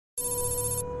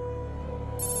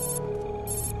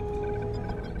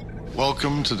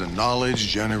Welcome to the Knowledge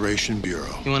Generation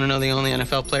Bureau. You want to know the only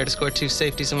NFL player to score 2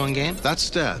 safeties in one game? That's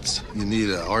stats. You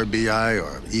need a RBI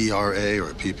or ERA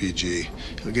or a PPG.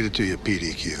 He'll get it to you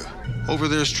PDQ. Over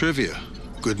there's trivia.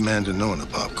 Good man to know in a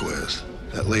pop quiz.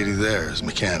 That lady there is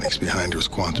mechanics. Behind her is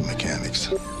quantum mechanics.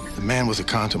 The man with the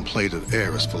contemplative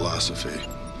air is philosophy.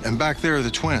 And back there are the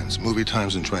twins, movie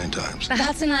times and train times. The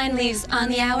Hudson line leaves on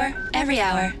the hour, every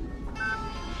hour.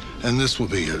 And this will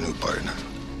be your new partner.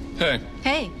 Hey.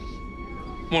 Hey.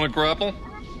 Want a grapple?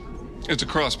 It's a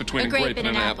cross between a grape and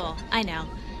an apple. I know.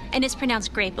 And it's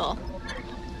pronounced Grapple.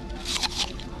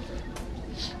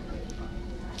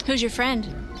 Who's your friend?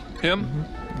 Him?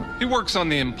 He works on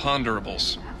the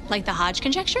imponderables. Like the Hodge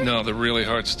conjecture? No, the really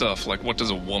hard stuff, like what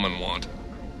does a woman want?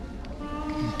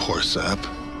 Poor sap.